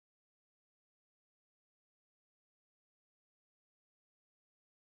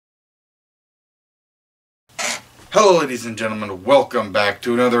Hello ladies and gentlemen, welcome back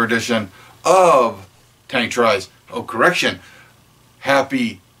to another edition of Tank Tries. Oh, correction.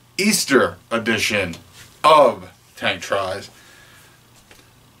 Happy Easter edition of Tank Tries.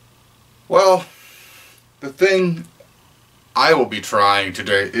 Well, the thing I will be trying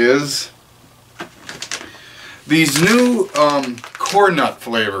today is these new corn nut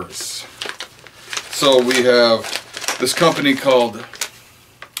flavors. So we have this company called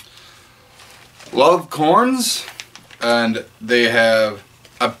Love Corns, and they have,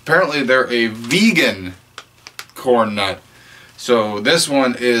 apparently they're a vegan corn nut. So this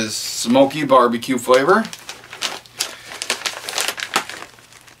one is smoky barbecue flavor,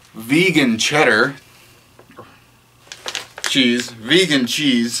 vegan cheddar cheese, vegan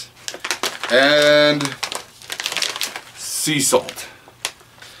cheese, and sea salt.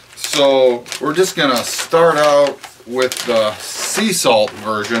 So we're just gonna start out with the sea salt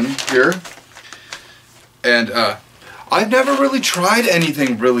version here. And I've never really tried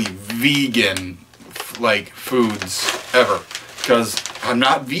anything really vegan like foods ever, because I'm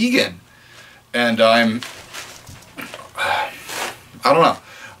not vegan, and I don't know,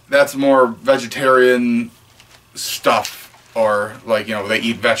 that's more vegetarian stuff, or like, you know, they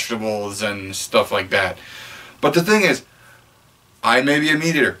eat vegetables and stuff like that. But the thing is, I may be a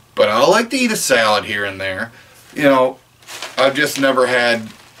meat eater, but I like to eat a salad here and there. You know, I've just never had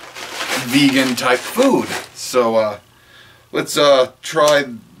vegan type food. So let's try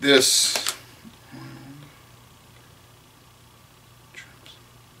this.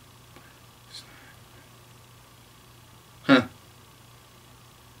 Huh.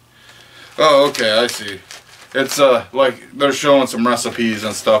 Oh, okay, I see. It's like they're showing some recipes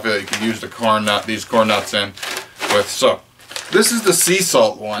and stuff that you can use these corn nuts in with. So this is the sea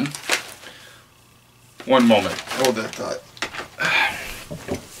salt one. One moment. Hold that thought.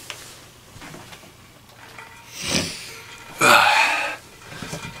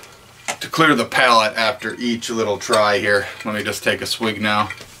 To clear the palate after each little try here, let me just take a swig now.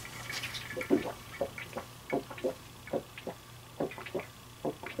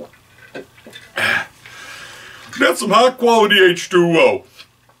 That's some high quality H2O.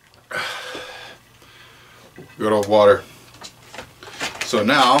 Good old water. So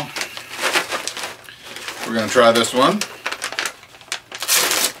now we're going to try this one.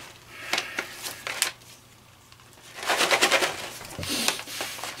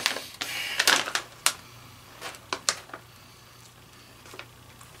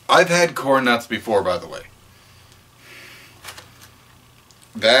 I've had corn nuts before, by the way.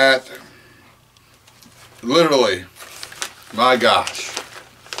 That, literally, my gosh.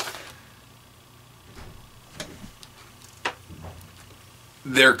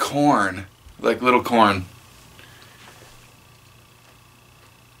 They're corn, like little corn.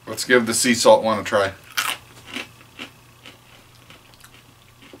 Let's give the sea salt one a try.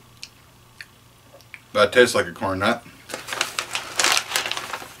 That tastes like a corn nut.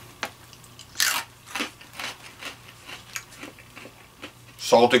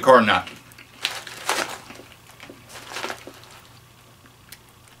 Salty corn nut.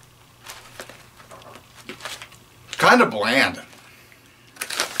 Kind of bland.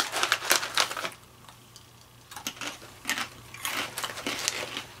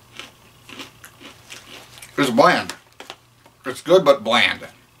 It's bland. It's good, but bland.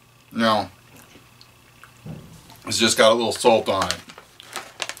 You know, it's just got a little salt on it.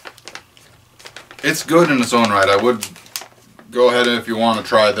 It's good in its own right. I would go ahead, and if you want to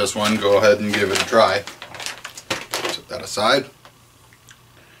try this one, go ahead and give it a try. Set that aside.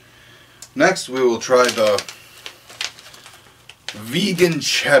 Next, we will try the vegan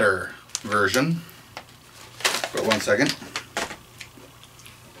cheddar version. But 1 second.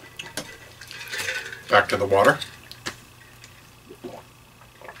 Back to the water.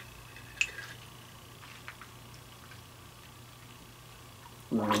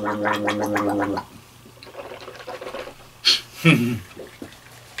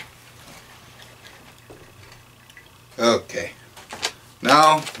 Okay,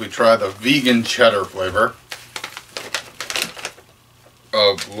 now we try the vegan cheddar flavor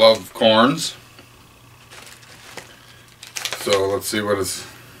of Love Corns. So let's see what is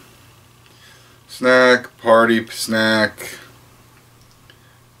snack, party snack,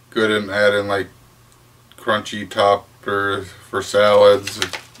 good and add in like crunchy toppers for salads,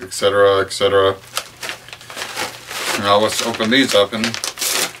 etc., etc. Now let's open these up and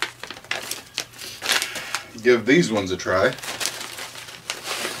give these ones a try.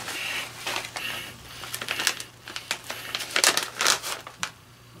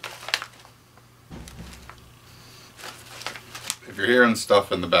 If you're hearing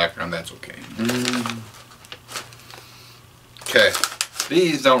stuff in the background, that's okay. Okay,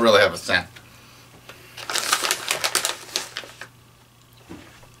 these don't really have a scent.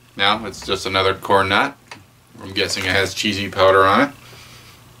 Now it's just another corn nut. I'm guessing it has cheesy powder on it.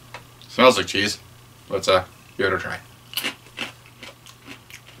 Smells like cheese. Let's give it a try.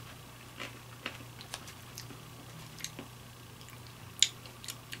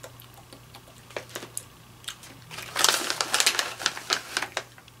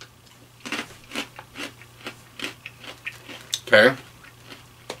 Okay.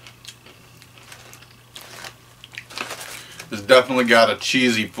 It's definitely got a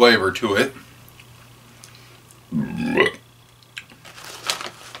cheesy flavor to it.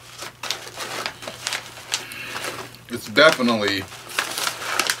 It's definitely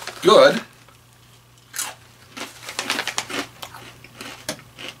good.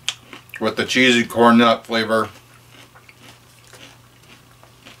 With the cheesy corn nut flavor.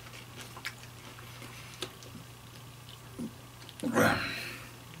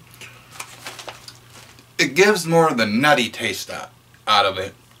 It gives more of the nutty taste out of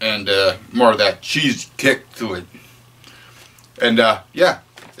it, and more of that cheese kick to it. And yeah,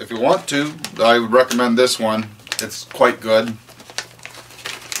 if you want to, I would recommend this one. It's quite good.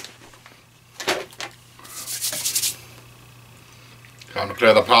 Time to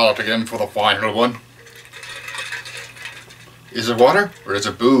clear the palate again for the final one. Is it water or is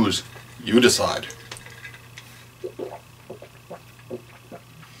it booze? You decide.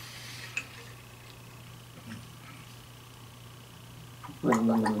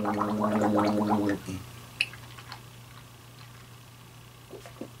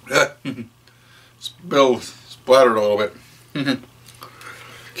 Splattered a little bit.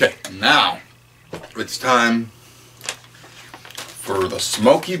 Okay, now it's time for the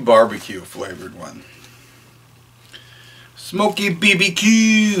smoky barbecue flavored one. Smoky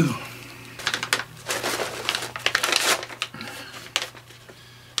BBQ.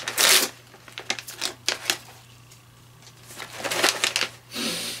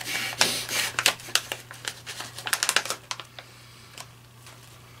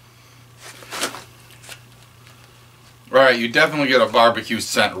 Alright, you definitely get a barbecue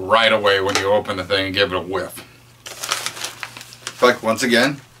scent right away when you open the thing and give it a whiff. But once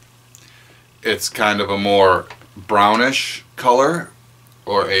again, it's kind of a more brownish color,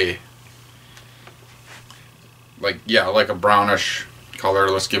 or like a brownish color.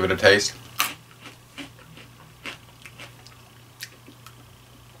 Let's give it a taste.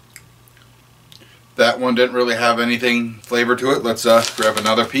 That one didn't really have anything flavor to it. Let's grab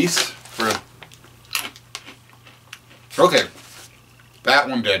another piece for. Okay, that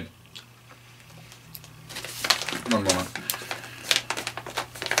one did. One moment.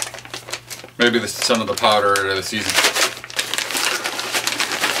 Maybe some of the powder or the seasoning.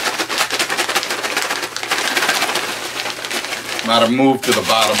 Might have moved to the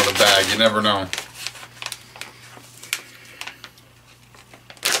bottom of the bag, you never know.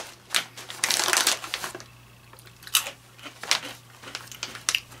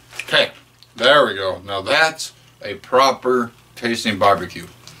 Okay, there we go. Now that's a proper tasting barbecue.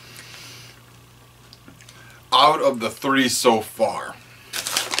 Out of the 3 so far.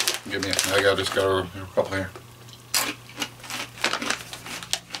 Give me just got a couple here.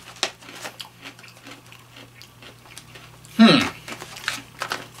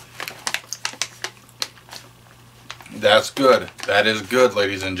 That's good. That is good,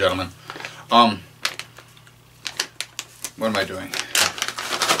 ladies and gentlemen. What am I doing?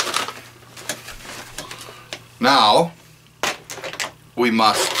 Now, we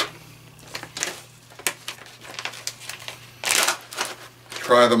must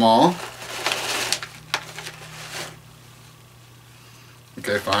try them all.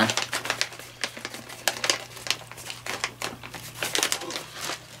 Okay, fine.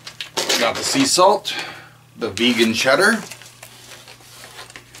 Got the sea salt, the vegan cheddar,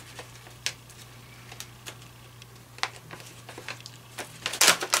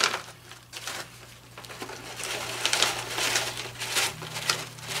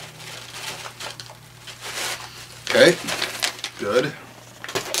 okay, good.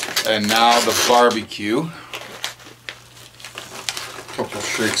 And now the barbecue. Couple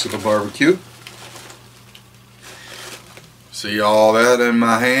shakes of the barbecue. See all that in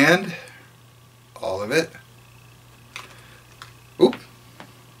my hand? All of it. Oop.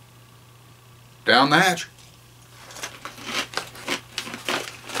 Down the hatch.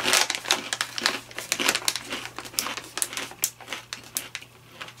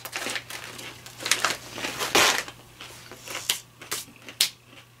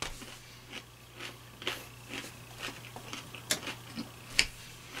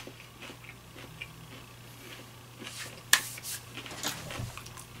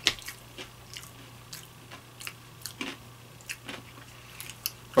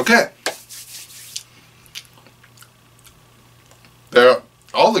 Okay. They're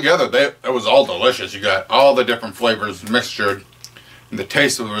all together. It was all delicious. You got all the different flavors mixtured. And the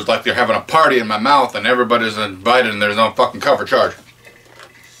taste of it was like they're having a party in my mouth and everybody's invited and there's no fucking cover charge.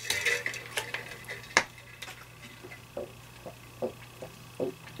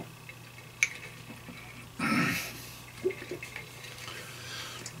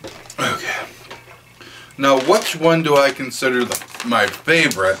 Okay. Now, which one do I consider my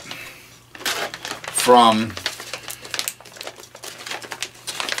favorite from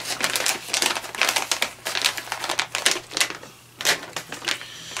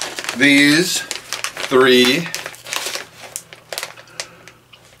these three?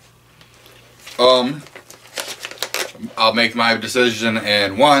 I'll make my decision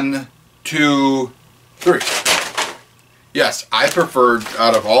in 1, 2, 3. Yes, I preferred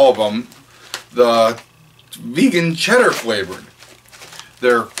out of all of them the vegan cheddar flavored.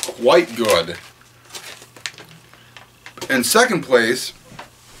 They're quite good. In second place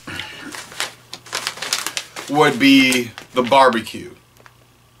would be the barbecue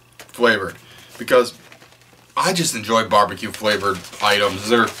flavored, because I just enjoy barbecue flavored items.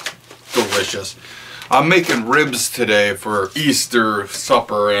 They're delicious. I'm making ribs today for Easter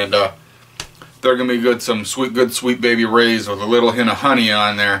supper, and they're gonna be good. Some good sweet baby rays with a little hint of honey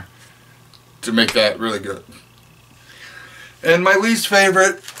on there to make that really good. And my least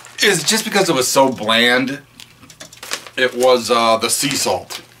favorite is just because it was so bland. It was the sea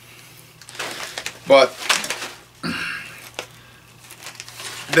salt. But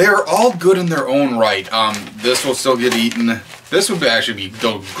they're all good in their own right. This will still get eaten. This would actually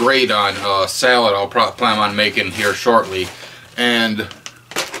go great on salad. I'll plan on making here shortly. And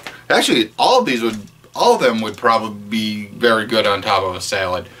actually, all of them would probably be very good on top of a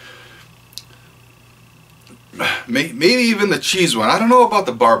salad. Maybe even the cheese one. I don't know about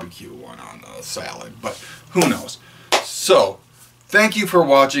the barbecue one on the salad, but who knows. So, thank you for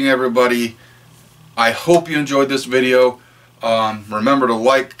watching, everybody. I hope you enjoyed this video. Remember to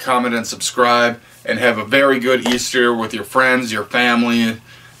like, comment, and subscribe, and have a very good Easter with your friends, your family,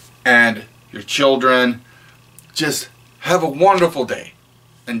 and your children. Just have a wonderful day.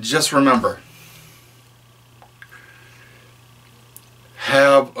 And just remember,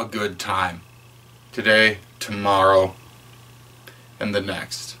 have a good time. Today, tomorrow, and the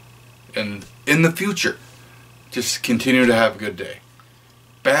next. And in the future, just continue to have a good day.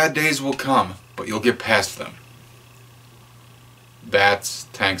 Bad days will come, but you'll get past them. That's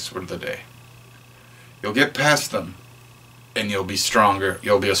thanks for the day. You'll get past them, and you'll be stronger.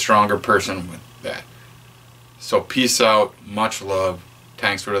 You'll be a stronger person with that. So peace out, much love,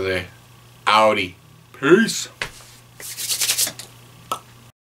 thanks for the day. Outie. Peace.